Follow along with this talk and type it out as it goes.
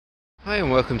Hi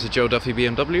and welcome to Joe Duffy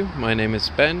BMW. My name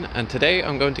is Ben and today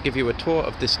I'm going to give you a tour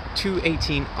of this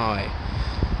 218i.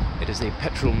 It is a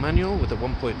petrol manual with a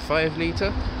 1.5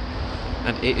 litre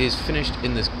and it is finished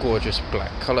in this gorgeous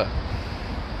black colour.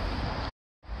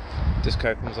 This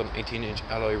car comes on 18-inch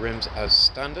alloy rims as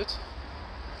standard.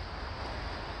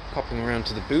 Popping around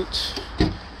to the boot,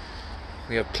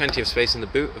 we have plenty of space in the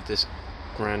boot of this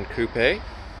Gran Coupe.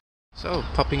 So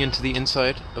popping into the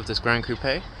inside of this Gran Coupe,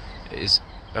 it is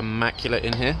immaculate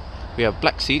in here. We have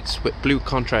black seats with blue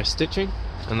contrast stitching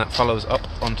and that follows up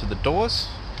onto the doors.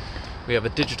 We have a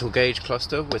digital gauge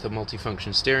cluster with a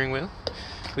multifunction steering wheel.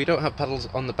 We don't have pedals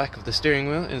on the back of the steering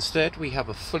wheel, instead we have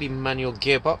a fully manual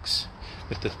gearbox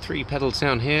with the 3 pedals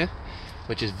down here,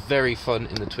 which is very fun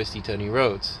in the twisty turny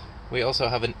roads. We also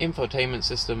have an infotainment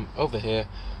system over here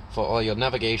for all your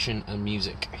navigation and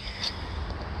music.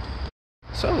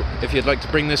 So, if you'd like to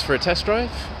bring this for a test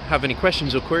drive, have any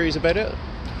questions or queries about it,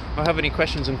 or have any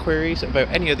questions and queries about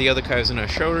any of the other cars in our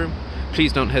showroom,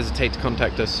 please don't hesitate to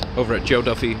contact us over at Joe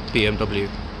Duffy BMW.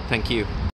 Thank you.